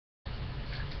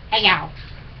Hey y'all.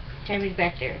 Tammy's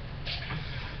back there.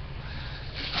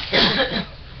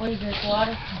 What do you drink?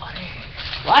 Water?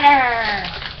 Water!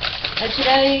 And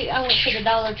today I went to the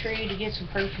Dollar Tree to get some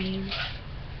perfume.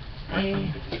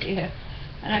 And yeah.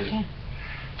 And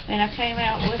I came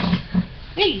out with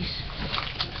these.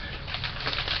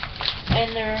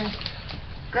 And they're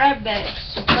grab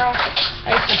bags. A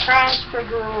surprise for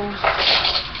girls.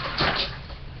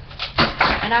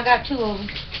 And I got 2 of them.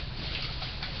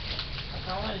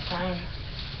 Probably the same.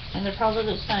 And they're probably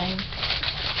the same.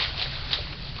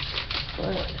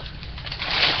 But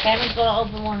Tammy's gonna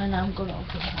open one and I'm gonna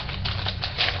open one.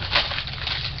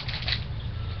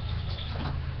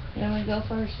 You want me to go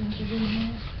first since you're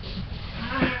doing this?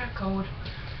 Cold.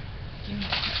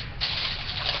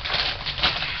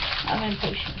 I'm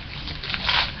impatient.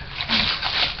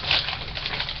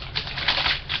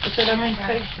 I said I'm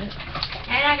impatient.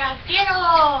 And I got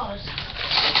Skittles!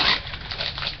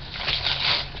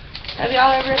 Have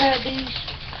y'all ever had these?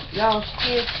 Y'all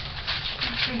Skittles?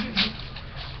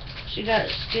 She got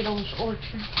Skittles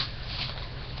Orchard.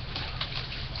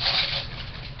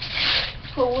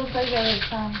 Put one thing at a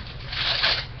time.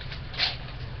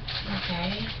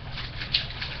 Okay.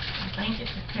 I think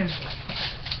it's a pencil.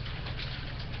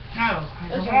 No,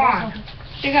 it's a wand.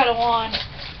 She got a wand.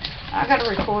 I got a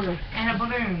recorder. And a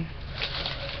balloon.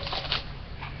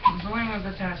 The balloon was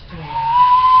attached to it.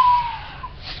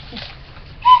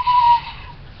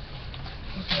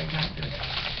 Okay, don't do it.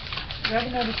 Grab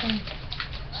another thing.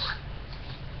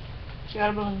 She got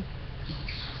a balloon.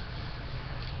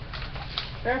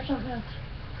 Grab something else.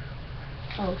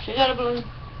 Oh, she got a balloon.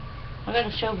 I got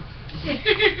a shovel.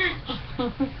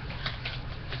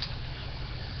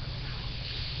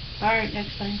 Alright,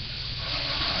 next thing.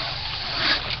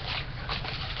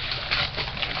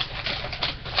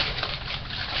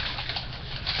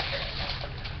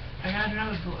 I got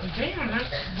another balloon. Damn,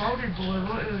 that's loaded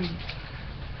balloon.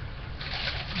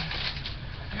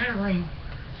 I got a ring.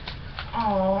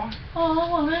 Aww. Oh, I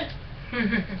want it.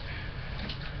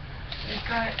 It's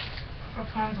got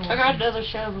Rapunzel. I got another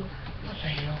shovel. What the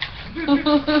hell?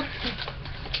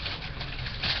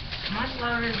 Mine's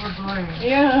loaded with balloons.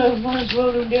 Yeah, mine's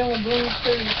loaded down with balloons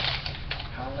too.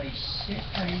 Holy shit,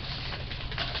 buddy.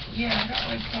 Yeah, I got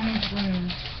like 20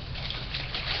 balloons.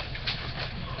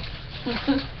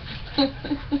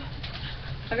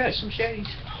 I got some shades.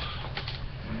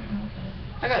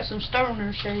 I got some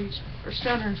stoner shades. Or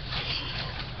stunner.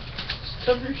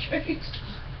 Stunner shades.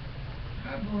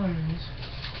 I got balloons.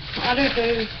 I do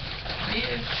too.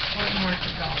 These wasn't worth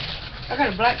 $1. I got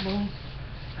a black balloon.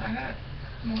 I got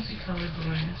multicolored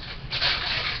balloons.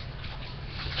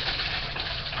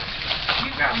 You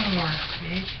got more,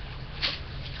 bitch.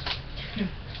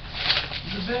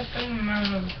 The best thing among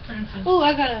the princess. Oh,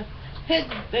 I got a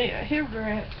hair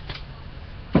wrap.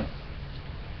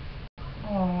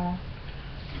 Aww.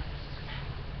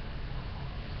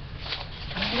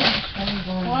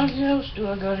 What else do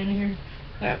I got in here?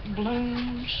 Got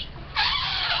balloons.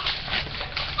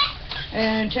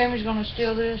 And Tammy's gonna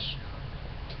steal this.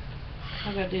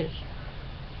 I got this.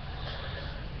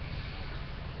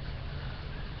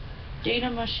 Dina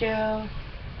Michelle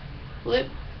lip.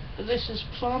 This is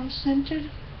plum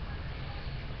scented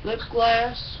lip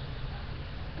gloss.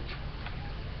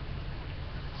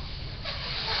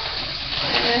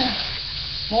 And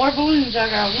more balloons. I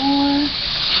got 1,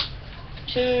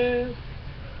 2,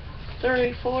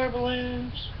 3, 4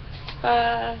 balloons.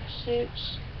 5,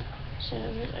 6,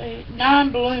 7, 8,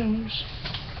 9 balloons.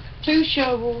 2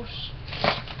 shovels.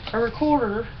 A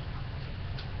recorder.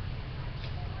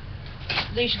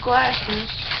 These glasses.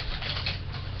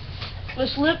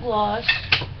 This lip gloss.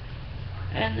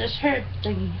 And this hair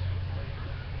thingy.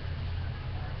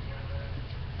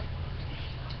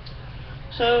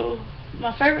 So,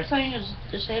 my favorite thing is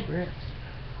this head wrap.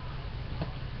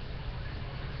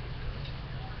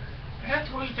 I got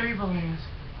 23 balloons.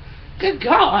 Good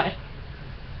God!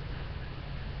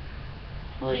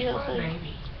 What do you think?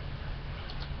 Baby.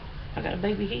 I got a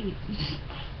baby heat.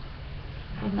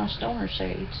 With my stoner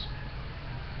shades.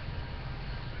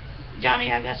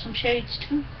 Johnny, I got some shades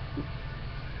too.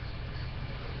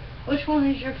 Which one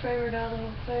is your favorite out of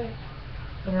the pair?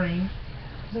 The ring.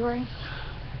 The ring.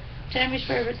 Tammy's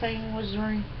favorite thing was the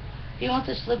ring. Do you want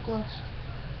this lip gloss?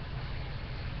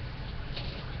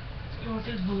 You want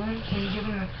this balloon? Can you give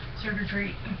him a trick or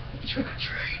treat? Trick or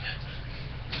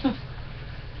treat.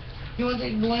 You want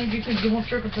these balloons? You can give them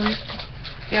trick or treat.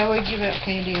 Yeah, we give out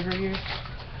candy every year.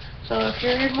 So if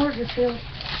you're in Morganfield,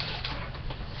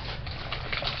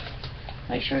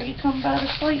 make sure you come by the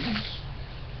Slaton's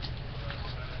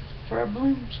for our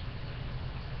balloons.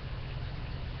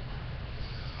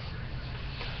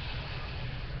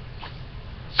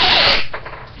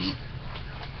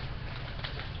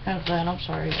 How's that? I'm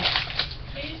sorry.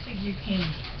 I just think you can.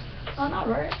 Oh, not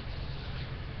right.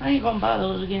 I ain't gonna buy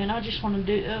those again. I just want to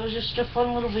do. It was just a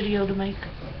fun little video to make.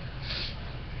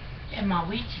 And my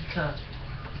Ouija cup.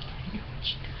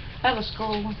 That was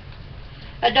cool.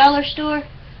 A dollar store,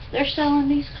 they're selling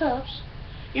these cups.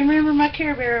 You remember my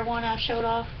Care Bear one I showed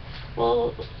off?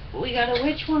 Well, we got a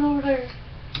witch one over there.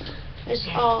 It's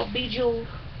all bejeweled.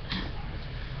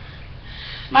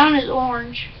 Mine is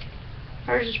orange.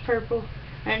 Hers is purple.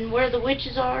 And where the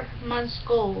witches are, mine's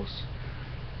skulls.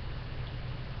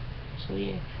 So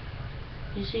yeah.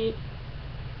 You see it?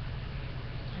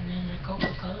 And then the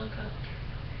Coca-Cola cup.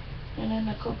 And then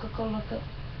the Coca-Cola cup.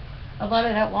 I bought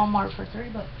it at Walmart for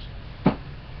 $3.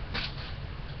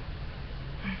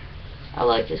 I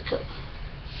like this cup.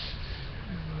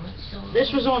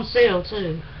 This was on sale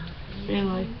too.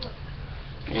 Anyway,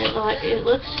 and it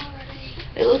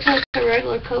looks like a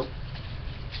regular cup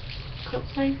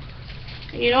thing.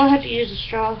 And you don't have to use a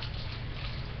straw.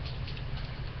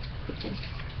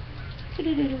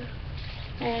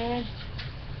 And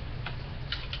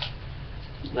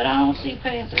but I don't see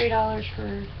paying $3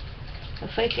 for a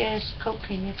fake ass Coke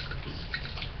can.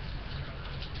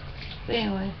 But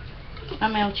anyway,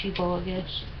 I'm El Cheapo, I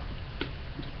guess.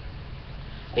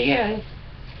 But yeah,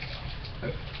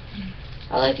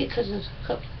 I like it because it's a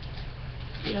cup,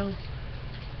 you know,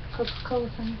 Coca-Cola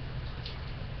thing.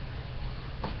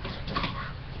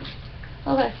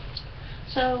 Okay,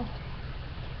 so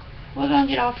we're gonna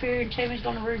get off here and Tammy's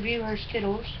gonna review her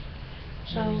Skittles.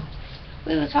 So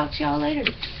we will talk to y'all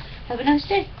later. Have a nice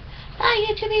day. Bye,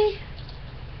 YouTube.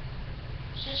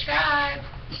 Subscribe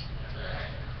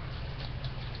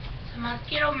to my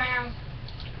Skittle Mouth.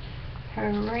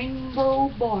 Her rainbow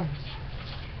bar.